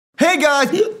Hey guys,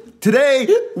 today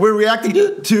we're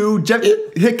reacting to Jeffy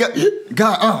Hiccup.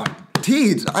 God, oh,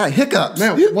 teeds, I had hiccups.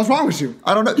 Man, what's wrong with you?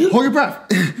 I don't know. Hold your breath.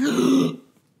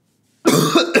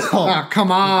 Ah, come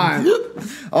on.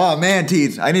 Oh man,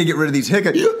 teeds, I need to get rid of these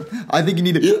hiccups. I think you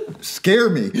need to scare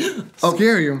me.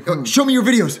 Scare you? Show me your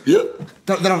videos.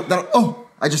 Oh,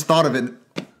 I just thought of it.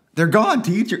 They're gone,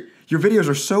 teeds. Your videos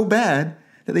are so bad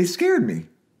that they scared me.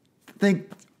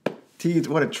 Teeds,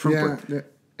 what a trooper. Yeah.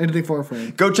 Anything for a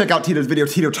friend. Go check out Tito's video,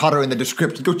 Tito Toto, in the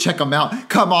description. Go check him out.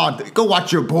 Come on, go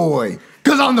watch your boy.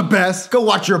 Because I'm the best. Go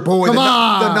watch your boy, the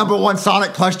 #1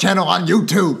 Sonic Plush channel on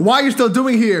YouTube. Why are you still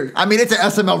doing here? I mean, it's an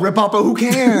SML ripoff, but who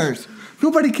cares?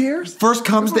 Nobody cares. First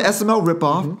comes the SML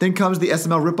ripoff, then comes the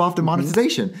SML ripoff to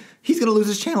monetization. He's gonna lose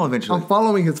his channel eventually. I'm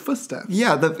following his footsteps.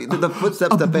 Yeah, the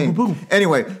footsteps to fame.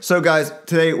 Anyway, so guys,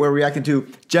 today we're reacting to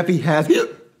Jeffy has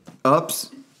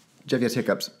hiccups. Jeffy has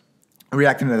hiccups.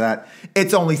 Reacting to that.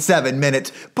 It's only 7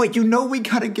 minutes, but you know we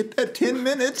gotta get that 10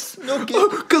 minutes.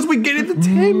 Because we get it to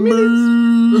 10 minutes.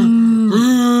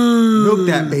 Milk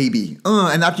that baby.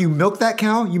 And after you milk that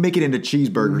cow, you make it into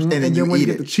cheeseburgers, and then you when eat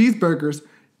you it. get the cheeseburgers,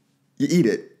 you eat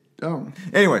it. Oh.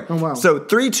 Anyway, wow. So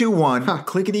 3, 2, 1,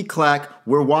 clickety clack.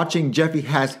 We're watching Jeffy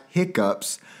has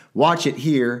hiccups. Watch it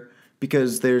here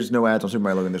because there's no ads on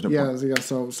SuperLuiGiLogan. There's no point. Yeah.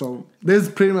 So this is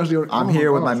pretty much the. I'm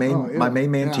here with my main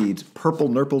man Teeds, purple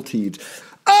nurple Teeds.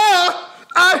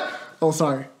 Oh,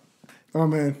 sorry. Oh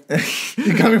man,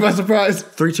 you got me by surprise.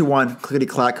 3, 2, 1, clickety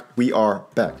clack. We are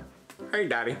back. Hey,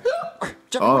 Daddy.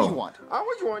 Jeffy, what do you want? I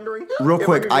was wondering. Real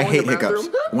quick, I hate hiccups.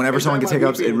 Whenever someone gets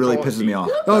hiccups, it really pisses me off.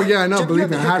 Oh yeah, I know. Believe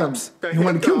me, I had them. He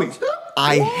wanted to kill me.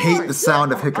 I hate the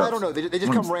sound of hiccups. I don't know. They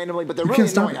just come randomly, but they're really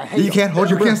annoying. I hate them. You can't hold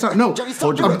your breath. You can't stop. No,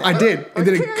 Hold your breath. I did, and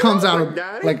then it comes out of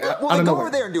like Well, out of go nowhere.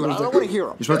 over there and do it. I don't want to hear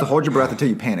them. You're supposed to hold your breath until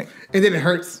you panic. And then it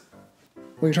hurts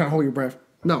when you're trying to hold your breath.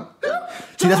 No.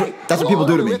 See, that's what people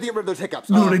do to We me. have to get rid of those hiccups.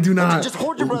 No, they do not. Just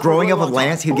hold your breath. Growing up with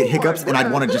Lance, he'd get hiccups, and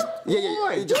I'd want to just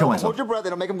kill myself. Hold your breath.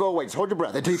 It'll make them go away. Just hold your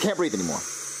breath until you can't breathe anymore.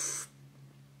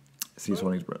 See, he's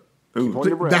holding his breath. Hold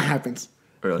your breath. That happens.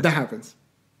 Really? That happens.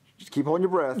 Just keep holding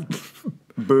your breath.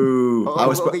 Boo.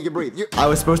 Oh, okay, you breathe. I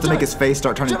was supposed to make his face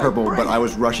start turning purple, but I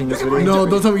was rushing this video. No,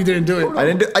 don't tell me you didn't do it. I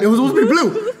didn't do it. It was supposed to be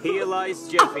blue. He lies,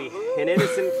 Jeffy, an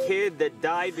innocent kid that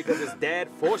died because his dad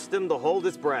forced him to hold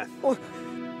his breath.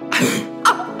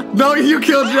 No, you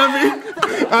killed Jeffy.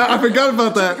 I forgot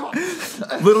about that.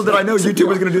 Little did I know YouTube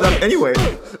was going to do that anyway.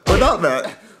 Without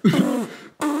that.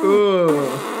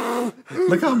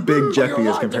 Look how big Jeffy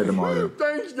is compared to Mario.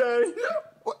 Thanks, Daddy.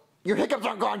 Your hiccups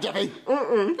aren't gone, Jeffy.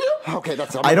 Okay,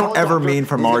 that's. I don't ever mean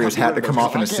for Mario's hat to come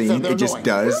off in a scene. It just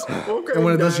does. And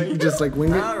when it does, you just like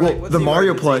wing it. Well, the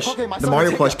Mario plush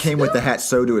came with the hat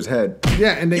sewed to his head.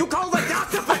 Yeah, and they. You call the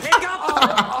doctor for hiccups?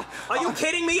 Are you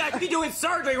kidding me? I could be doing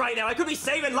surgery right now. I could be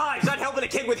saving lives, not helping a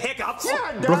kid with hiccups.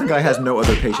 Brooklyn guy has no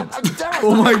other patience.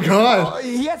 Oh my god.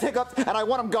 He has hiccups, and I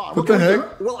want him gone. What the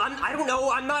heck? Well, I don't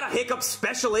know. I'm not a hiccup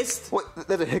specialist. What?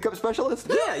 There's a hiccup specialist?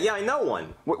 Yeah, I know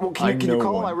one. Well, can you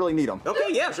call him? I really need him. Okay,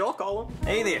 yeah, sure, I'll call him.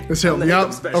 Hey there. It's him. I'm the Yep.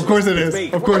 hiccup specialist. Of course it It's is.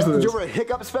 me. Of course it is. You're a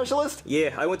hiccup specialist?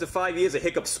 Yeah, I went to 5 years of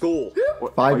hiccup school.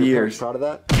 5 years. Proud of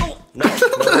that? No,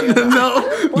 they're not.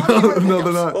 No,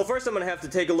 they're not. Well, first I'm gonna have to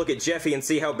take a look at Jeffy and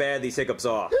see how bad these hiccups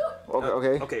are.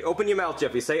 Okay. Okay, open your mouth,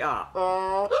 Jeffy. Say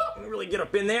ah. Really get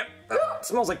up in there.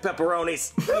 Smells like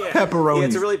pepperonis. Yeah. Pepperonis. Yeah,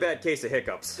 it's a really bad case of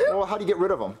hiccups. Well, how do you get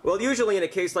rid of them? Well, usually in a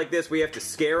case like this, we have to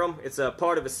scare them. It's a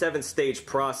part of a 7-stage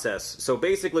process. So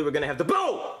basically, we're gonna have to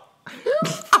boo.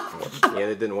 Yeah,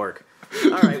 that didn't work.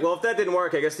 All right, well, if that didn't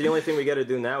work, I guess the only thing we gotta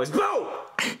do now is boo!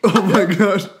 Oh my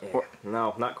gosh. Yeah,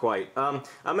 no, not quite. I'm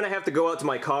gonna have to go out to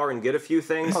my car and get a few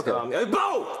things. Okay.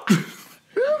 Boo!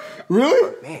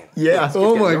 Really? Man. Yeah.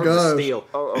 Oh my Nerves of god. steel.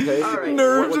 Oh, okay. All right.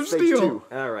 Nerves of What's stage steel. 2?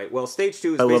 All right, well, stage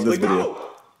 2 is I love basically this video.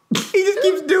 boo! He just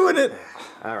keeps doing it.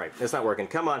 All right, it's not working.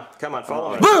 Come on,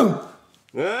 follow me. Boom.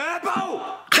 Boo! Yeah.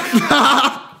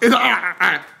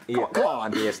 Come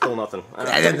on. Yeah, still nothing. All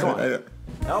right, come on.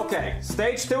 Okay,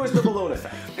 stage 2 is the balloon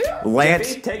effect. Lance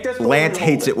Jeffy, take this balloon Lance and hold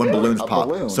hates it when balloons pop.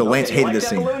 balloon. So Lance Okay, you hated like this that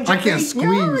scene. balloon, I can't Jeffy?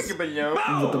 squeeze.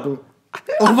 Boom!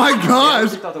 Oh my I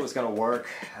gosh. thought that was gonna work.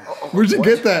 Where'd you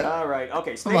get that? All right,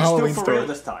 okay, stage a 2 Halloween for story. real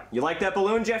this time. You like that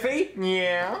balloon, Jeffy?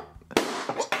 Yeah.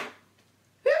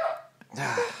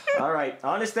 All right,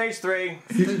 on to stage 3.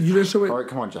 You didn't show it. All right,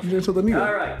 come on, Jeff. You didn't show the needle.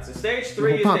 All right, so stage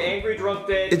 3 is pop. the angry drunk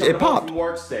dad It coming home popped. from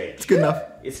work stage. It's good enough.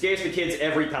 It scares the kids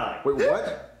every time. Wait,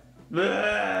 what?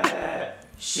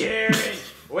 Sharon,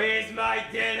 where's my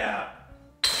dinner?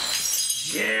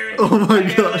 Sharon, Oh my I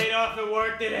got God. laid off at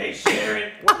work today,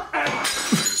 Sharon.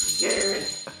 Sharon,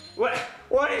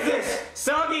 what is this?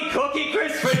 Soggy cookie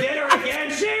crisp for dinner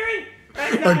again, Sharon?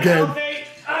 That's not Again. healthy.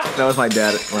 That was my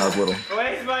dad when I was little.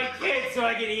 Where's my kid so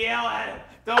I can yell at him?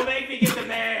 Don't make me get the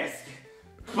mask.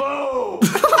 Boom!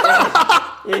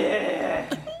 Yeah.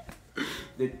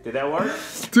 Did that work?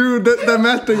 Dude, that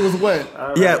math thing was wet.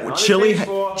 Right. Yeah,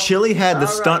 Chili had the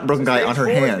stunt broken guy on her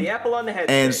hand. The apple on the head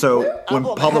And so when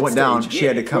Pablo went down, she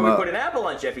had to come we up. put an apple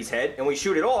on Jeffy's head and we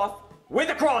shoot it off with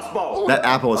a crossbow. That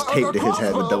apple was taped to his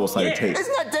head with double-sided tape.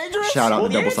 Isn't that dangerous? Shout out Well,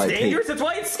 the double-sided it's tape. dangerous. That's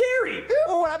why it's scary.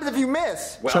 Well, what happens if you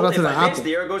miss? Well, Shout out if to the I miss, apple.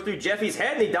 the arrow goes through Jeffy's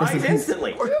head and he dies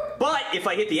instantly. But if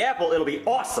I hit the apple, it'll be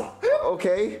awesome.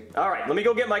 Okay. All right, let me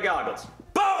go get my goggles.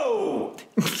 Boom!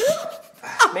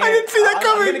 Man, I didn't see that I'm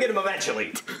coming. gonna get him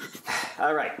eventually.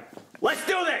 All right, let's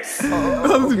do this.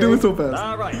 How does he do it so fast?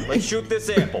 All right, let's shoot this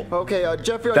apple. Okay,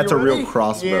 Jeffy, are That's you a ready? real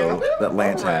crossbow that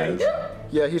Lance has.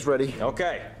 Yeah, he's ready.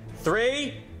 Okay,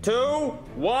 3, 2,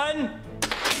 1.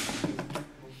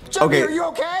 Jeffy, Okay. are you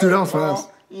okay? Dude, that was fast.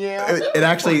 Yeah. It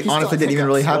actually, honestly, didn't even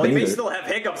really Well, happen he may either. still have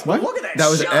hiccups, What? but look at that That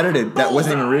was shot. edited. That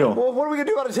wasn't even real. Well, what are we gonna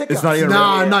do about his hiccups? It's not even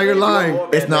Nah, real. nah, you're lying.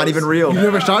 It's not even real. You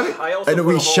never shot it? I also And put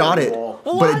we a hole shot in the it,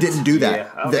 wall. but it didn't do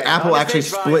that. Yeah, okay. The apple On the actually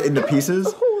stage split five. into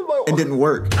pieces and didn't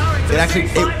work. All right, so It actually,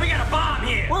 stage 5, we got a bomb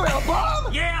here. Wait, a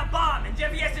bomb? Yeah, a bomb, and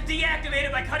Jeffy has to deactivate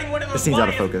it by cutting one of those This thing's out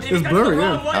of wires, focus. and if he It's cuts the blurry,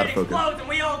 wrong yeah. one, Out it of focus. explodes, and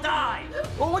we all die.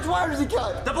 Well, which wire does he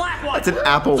cut? The black one. it's an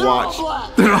Apple They're all Watch.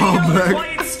 black. They're all That's black. why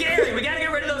it's scary. We gotta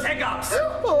get rid of those hiccups.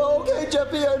 Oh, okay,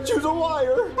 Jeffy, choose a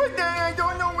wire. But then I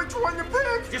don't know which one to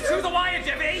pick. Just choose a wire,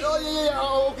 Jeffy. Oh, yeah.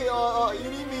 Oh, okay,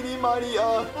 eeny, meeny, miny,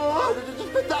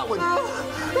 just pick that one.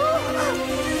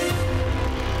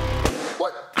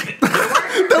 What?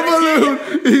 The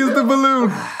balloon! He used the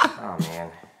balloon. Oh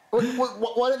man.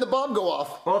 Why didn't the bomb go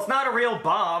off? Well, it's not a real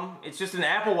bomb. It's just an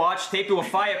Apple Watch taped to a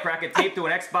firecracker taped to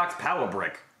an Xbox power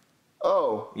brick.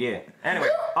 Oh. Yeah. Anyway,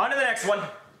 on to the next one.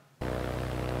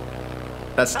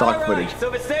 That's stock All footage. right,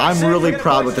 so if it's I'm safe, really we're gonna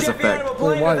proud push with this Jeffy out effect. of a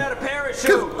plane Why? without a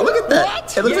parachute. Look at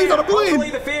that. It looks like he's on a Hopefully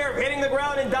plane. the fear of hitting the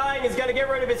ground and dying is gonna get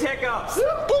rid of his hiccups.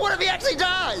 But what if he actually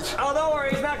dies? Oh, don't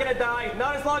worry, he's not gonna die.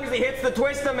 Not as long as he hits the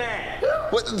Twister man.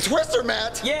 What, the Twister,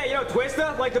 Matt? Yeah, you know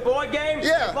Twister, like the board game?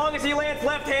 Yeah. As long as he lands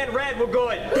left hand red, we're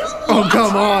good. Oh,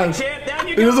 come on. Champ, down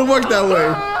you It go. doesn't work that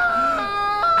way.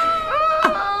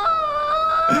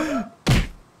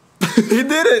 He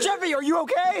did it. Jeffy, are you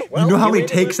okay? You know how many you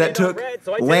takes that ended took? with red,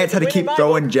 so I take Lance the had to win keep in my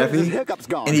throwing book. Jeffy, His hiccups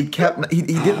gone. and he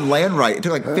didn't land right. It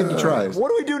took like 50 tries. What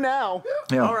do we do now?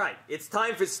 Yeah. All right, it's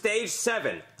time for stage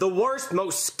 7. The worst,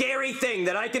 most scary thing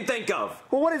that I can think of.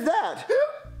 Well, what is that?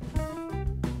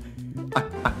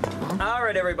 All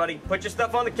right, everybody, put your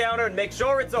stuff on the counter and make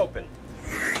sure it's open.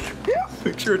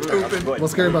 Make sure it's open. Good.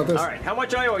 What's scary about this? All right, how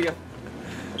much I owe you?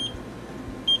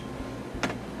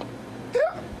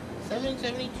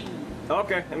 772.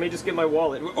 Okay, let me just get my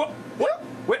wallet. What?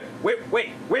 Wait,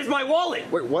 where's my wallet?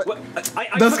 Wait, what? I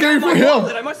That's took scary out my for him.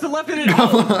 wallet. I must have left it at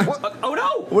home. Oh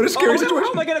no! What a scary no, situation.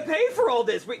 How am I gonna pay for all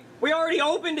this? We already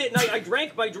opened it and I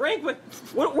drank my drink, but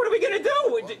what are we gonna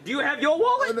do? Do you have your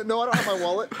wallet? No, I don't have my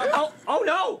wallet. Oh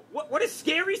no! What a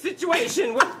scary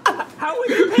situation! How are we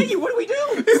gonna pay you? What do we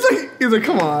do? He's like,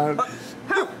 come on.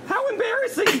 How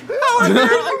embarrassing! How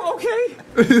embarrassing! Okay.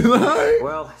 He's like,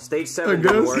 Well, stage I 7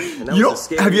 guess. didn't work. And that You was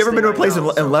the know, have you ever scariest been to a thing place I know,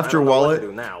 and so left I your don't know what wallet to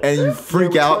do now. and you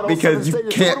freak we out tried all because 7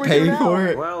 you stages. can't What do we do pay now? for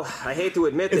it? Well, I hate to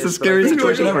admit It's this, a scary but I think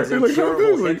situation it ever. was You're like,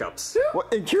 incurable okay. hiccups.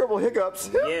 What, incurable hiccups?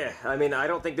 Yeah, I mean, I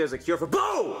don't think there's a cure for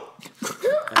boo.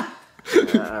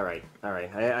 All right.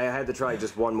 I had to try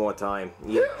just one more time.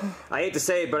 Yeah, I hate to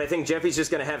say it, but I think Jeffy's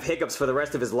just gonna have hiccups for the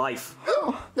rest of his life.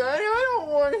 Daddy, I don't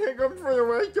want hiccups for the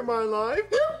rest of my life.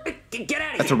 Get out of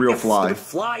here! That's a real You fly. stupid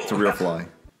fly. It's a real fly.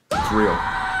 It's real.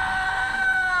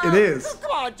 it is.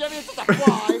 Come on, Jeffy, it's just a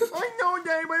fly. I know,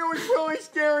 Daddy, but it was really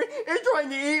scary. It's trying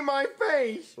to eat my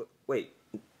face. Wait,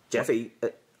 Jeffy,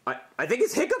 I think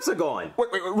his hiccups are gone. Wait,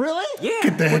 really? Yeah.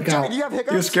 Get the heck Jeffy, out. do you have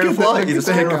hiccups? You're scared of flies. You're Get the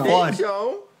scared heck of out. flies.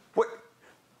 So? What?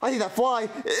 I think that fly,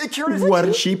 it cured his What a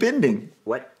hiccups. cheap ending.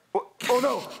 What? Oh,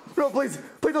 no. No, please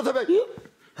don't tell me.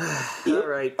 All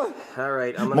right.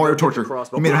 I'm gonna Mario go get the torture.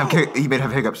 crossbow. He made him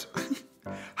have hiccups.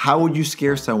 How would you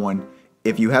scare someone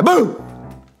if you have boo?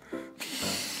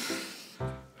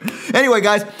 Anyway,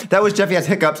 guys, that was Jeffy has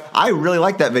hiccups. I really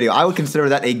like that video. I would consider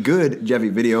that a good Jeffy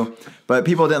video, but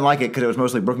people didn't like it because it was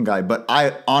mostly Broken Guy. But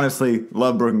I honestly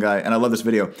love Broken Guy, and I love this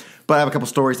video. But I have a couple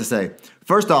stories to say.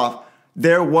 First off,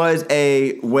 there was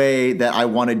a way that I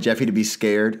wanted Jeffy to be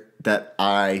scared that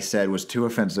I said was too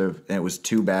offensive and it was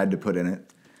too bad to put in it.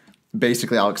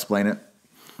 Basically, I'll explain it.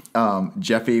 Broken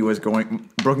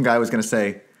Guy was going to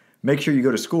say, make sure you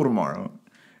go to school tomorrow.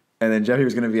 And then Jeffy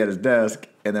was going to be at his desk,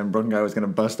 and then Broken Guy was going to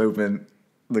bust open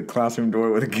the classroom door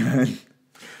with a gun.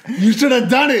 You should have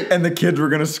done it. And the kids were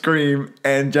gonna scream,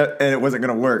 and it wasn't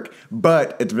gonna work.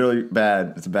 But it's really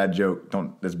bad. It's a bad joke.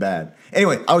 It's bad.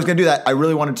 Anyway, I was gonna do that. I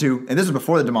really wanted to, and this is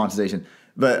before the demonetization,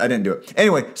 but I didn't do it.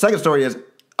 Anyway, second story is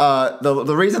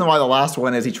the reason why the last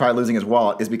one is he tried losing his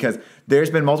wallet is because there's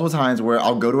been multiple times where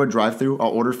I'll go to a drive-thru, I'll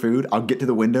order food, I'll get to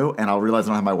the window, and I'll realize I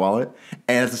don't have my wallet,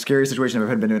 and it's the scariest situation I've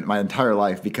ever been in my entire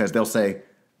life because they'll say.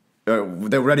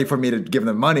 They're ready for me to give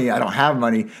them money. I don't have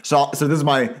money. So this is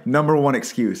my number one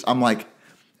excuse. I'm like,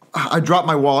 I dropped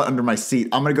my wallet under my seat.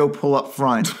 I'm going to go pull up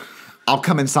front. I'll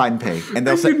come inside and pay. And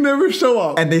they'll say, you never show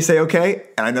up. And they say, okay.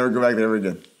 And I never go back there ever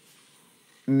again.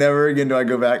 Never again do I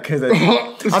go back.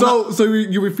 So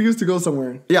you refuse to go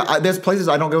somewhere. Yeah, there's places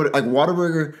I don't go to. Like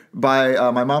Whataburger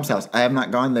by my mom's house. I have not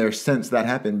gone there since that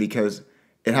happened because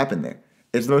it happened there.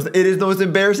 It is the most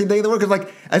embarrassing thing in the world because,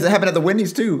 like, as it happened at the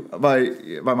Wendy's too, by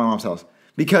my mom's house.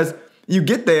 Because you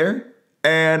get there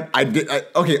and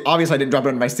obviously I didn't drop it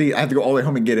under my seat. I have to go all the way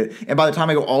home and get it. And by the time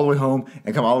I go all the way home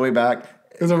and come all the way back,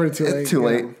 it's already too late. It's too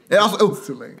late. It also, it's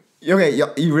too late. Okay,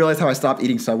 you realize how I stopped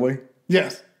eating Subway?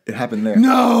 Yes. It happened there.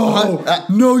 No,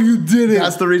 no, you didn't.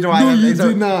 That's the reason why. No, you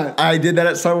did not. I did that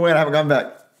at Subway and I haven't gone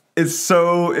back. It's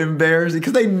so embarrassing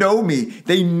because they know me.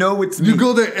 They know it's me. You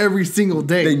go there every single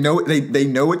day. They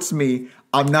know it's me.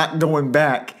 I'm not going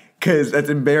back because that's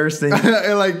embarrassing.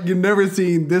 And like you're never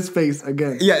seeing this face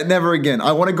again. Yeah, never again.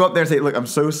 I want to go up there and say, "Look, I'm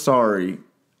so sorry,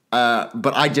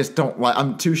 but I just don't like.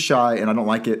 I'm too shy and I don't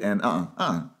like it." And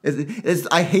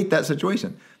I hate that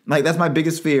situation. Like that's my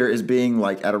biggest fear is being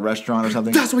like at a restaurant or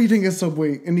something. That's why you didn't get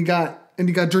Subway and you got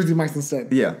Jersey Mike's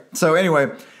instead. Yeah. So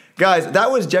anyway. Guys, that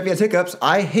was Jeffy has hiccups.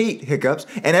 I hate hiccups.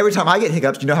 And every time I get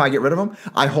hiccups, you know how I get rid of them?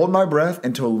 I hold my breath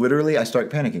until literally I start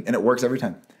panicking. And it works every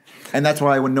time. And that's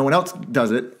why when no one else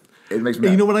does it, it makes me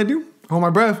mad. You know what I do? Hold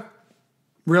my breath,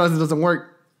 realize it doesn't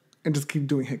work, and just keep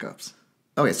doing hiccups.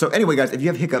 Okay, so anyway, guys, if you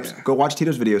have hiccups, go watch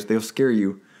Tito's videos. They'll scare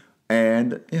you.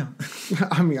 And, yeah.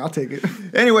 I mean, I'll take it.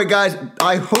 Anyway, guys,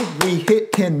 I hope we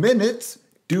hit 10 minutes.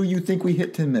 Do you think we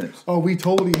hit 10 minutes? Oh, we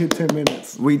totally hit 10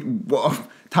 minutes.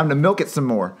 Time to milk it some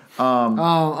more. What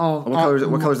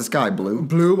color is the sky? Blue?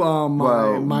 Blue.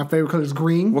 My favorite color is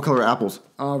green. What color are apples?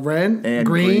 Red. And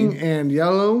green. And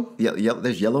yellow. Yeah,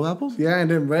 there's yellow apples? Yeah,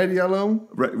 and then red, yellow.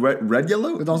 Red,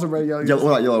 yellow? It's also red, yellow.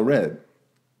 What about yellow, red?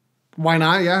 Why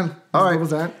not? Yeah. All right. What was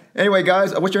that? Anyway,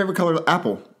 guys, what's your favorite color of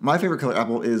apple? My favorite color of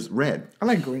apple is red. I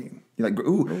like green. You like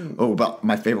ooh? Oh, but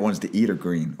my favorite ones to eat are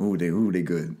green. They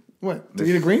good. What? To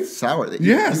eat a green? Sour.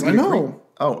 Yes, I know. Green.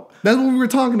 Oh, that's what we were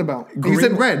talking about. You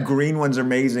said red. Green ones are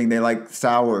amazing. They like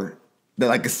sour. They're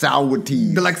like a sour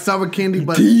tea. They're like sour candy,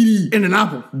 but in an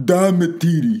apple. Damn it,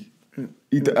 Titi.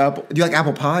 Eat the apple. Do you like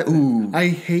apple pie? Ooh. I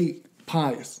hate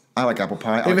pies. I like apple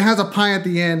pie. If it has a pie at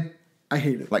the end, I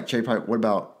hate it. Like cherry pie. What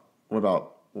about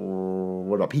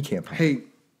pecan pie? Hate.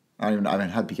 I haven't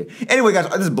had pecan. Anyway, guys,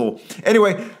 this is bull.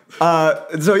 Anyway,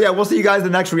 so yeah, we'll see you guys in the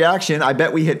next reaction. I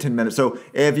bet we hit 10 minutes. So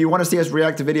if you want to see us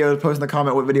react to videos, post in the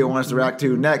comment what video you want us to react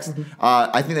to next.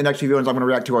 I think the next few videos I'm going to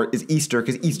react to is Easter,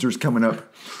 because Easter's coming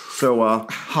up. So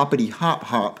hoppity hop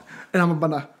hop. And I'm about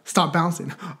to start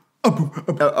bouncing.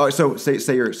 So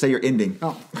say your ending.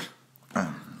 Oh.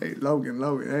 Hey, Logan,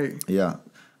 hey. Yeah.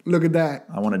 Look at that.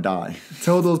 I want to die.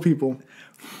 Tell those people.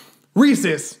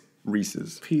 Reese's.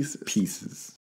 Pieces. Pieces.